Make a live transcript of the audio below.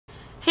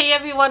Hey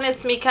everyone,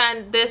 it's Mika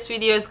and this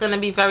video is going to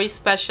be very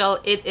special.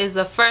 It is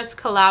the first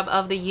collab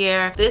of the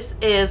year. This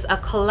is a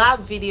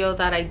collab video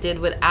that I did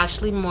with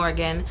Ashley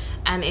Morgan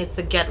and it's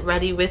a get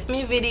ready with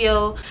me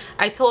video.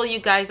 I told you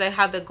guys I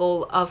had the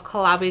goal of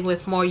collabing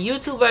with more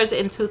YouTubers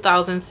in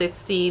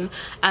 2016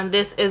 and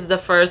this is the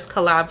first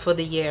collab for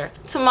the year.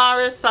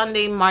 Tomorrow,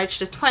 Sunday, March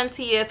the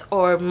 20th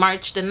or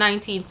March the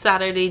 19th,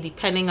 Saturday,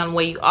 depending on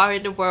where you are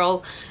in the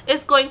world,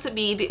 is going to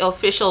be the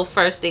official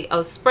first day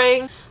of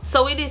spring.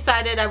 So we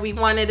decided that we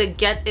wanted to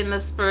get in the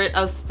spirit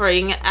of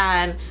spring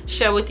and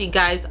share with you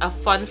guys a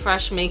fun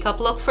fresh makeup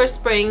look for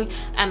spring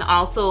and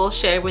also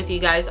share with you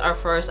guys our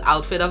first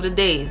outfit of the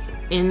days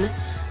in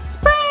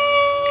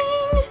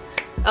spring.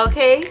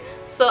 Okay,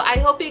 so I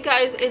hope you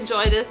guys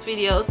enjoy this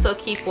video, so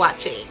keep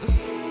watching.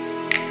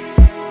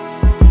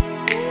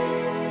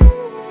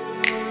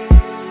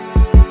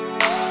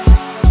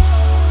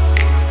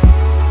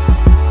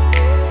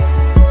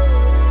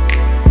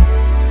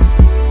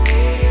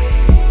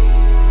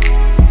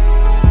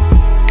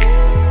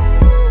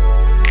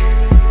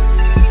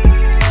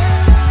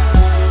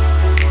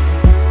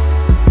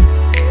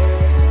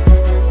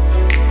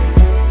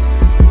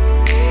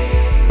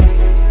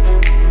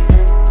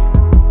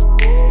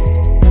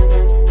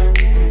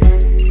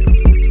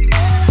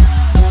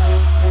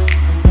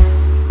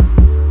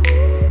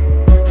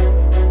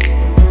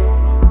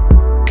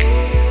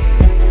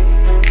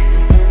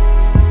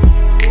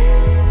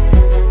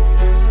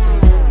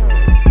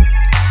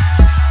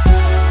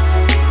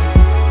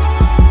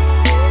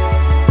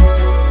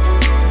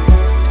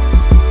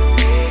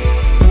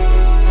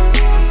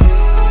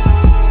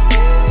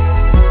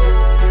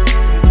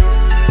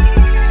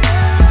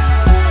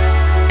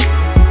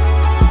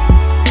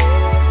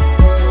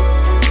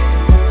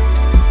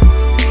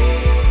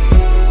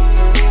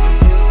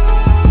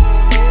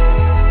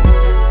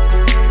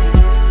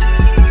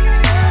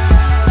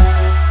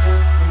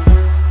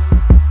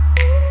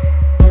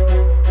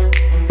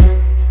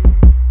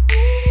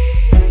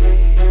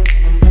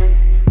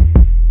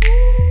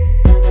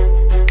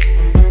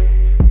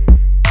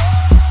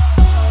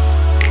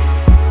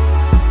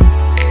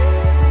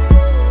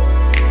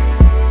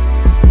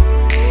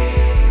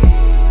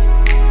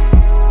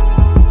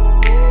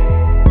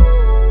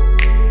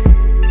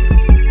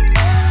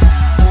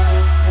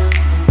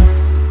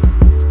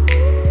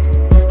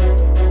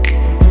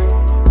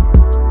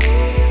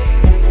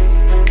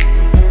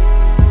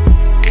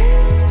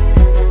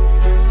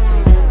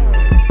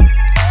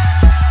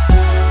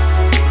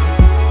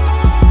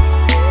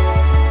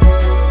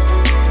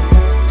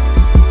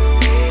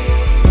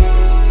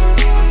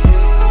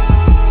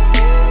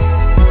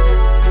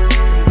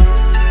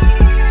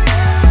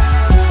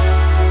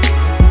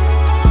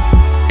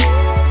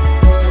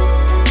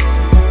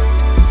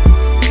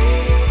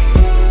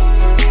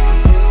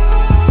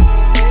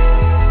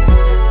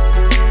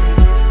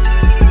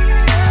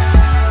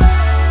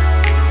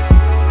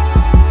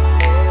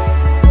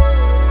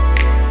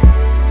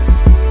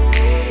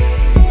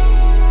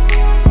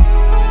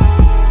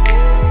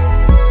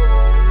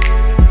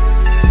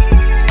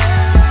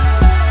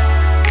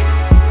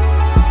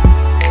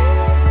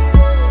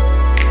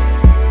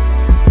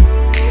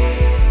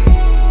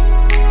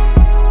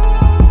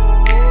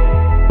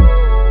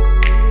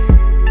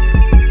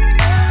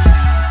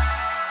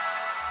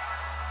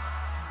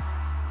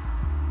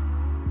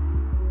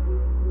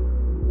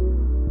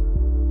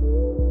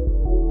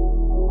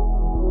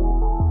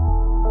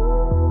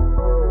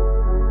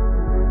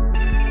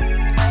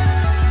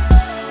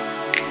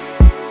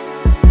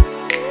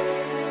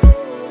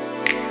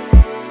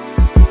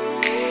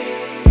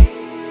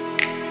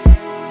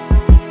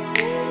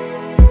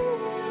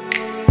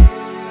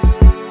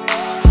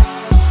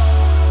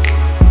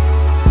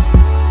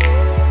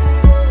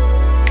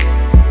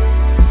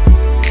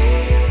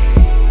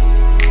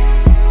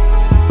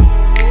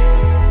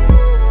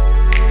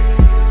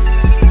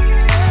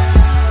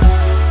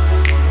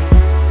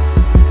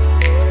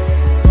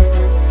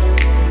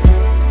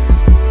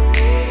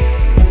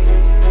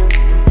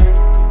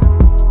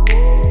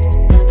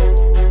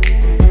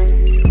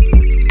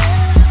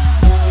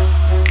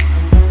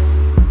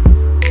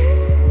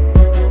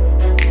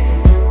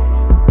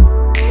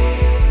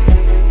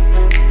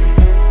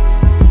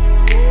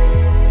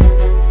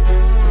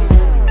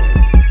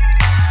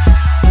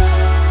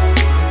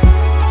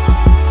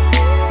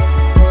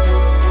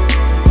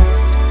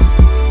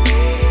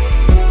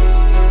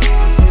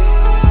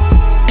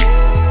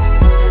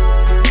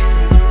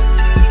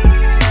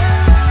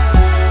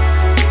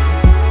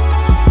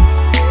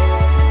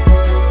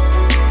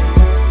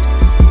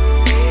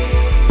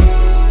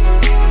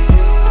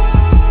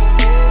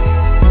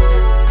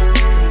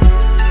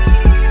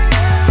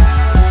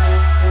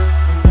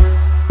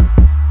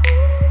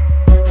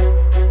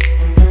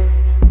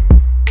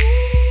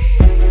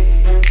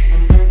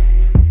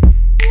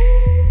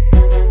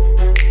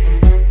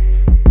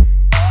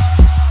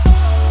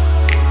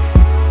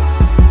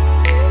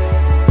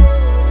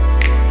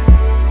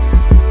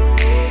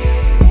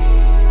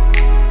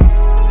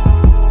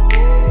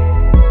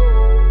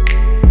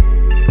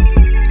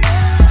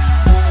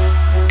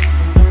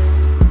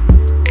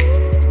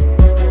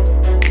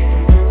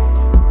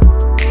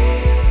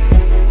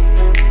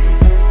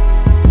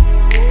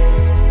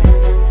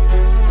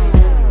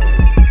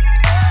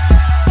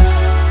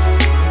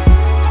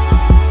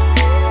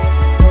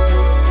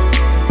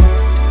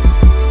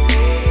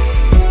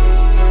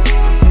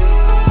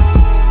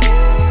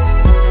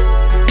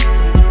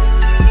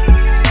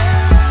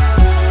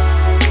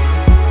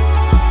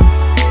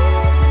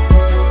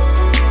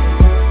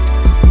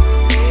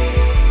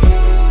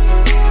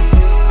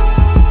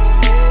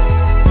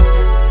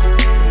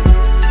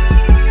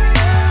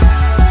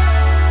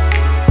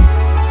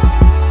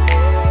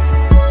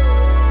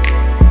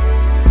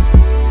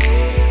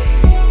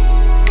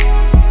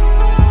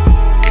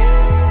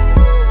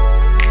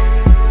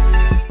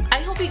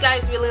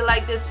 guys really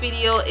liked this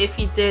video. If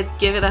you did,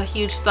 give it a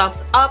huge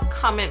thumbs up,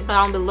 comment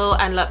down below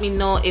and let me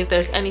know if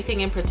there's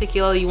anything in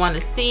particular you want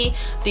to see.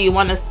 Do you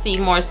want to see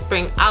more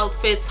spring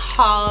outfits,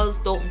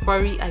 hauls? Don't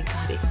worry, I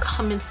got it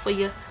coming for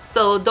you.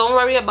 So don't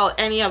worry about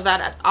any of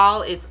that at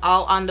all. It's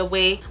all on the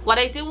way. What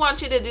I do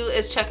want you to do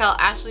is check out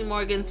Ashley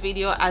Morgan's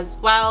video as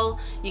well.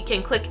 You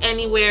can click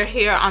anywhere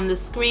here on the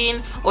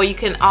screen, or you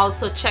can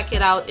also check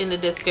it out in the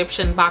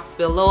description box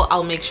below.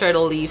 I'll make sure to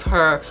leave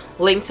her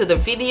link to the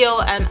video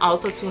and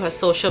also to her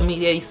social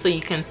media so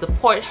you can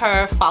support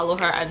her, follow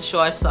her, and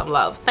show her some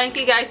love. Thank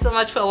you guys so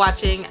much for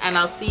watching, and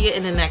I'll see you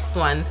in the next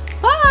one.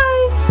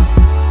 Bye!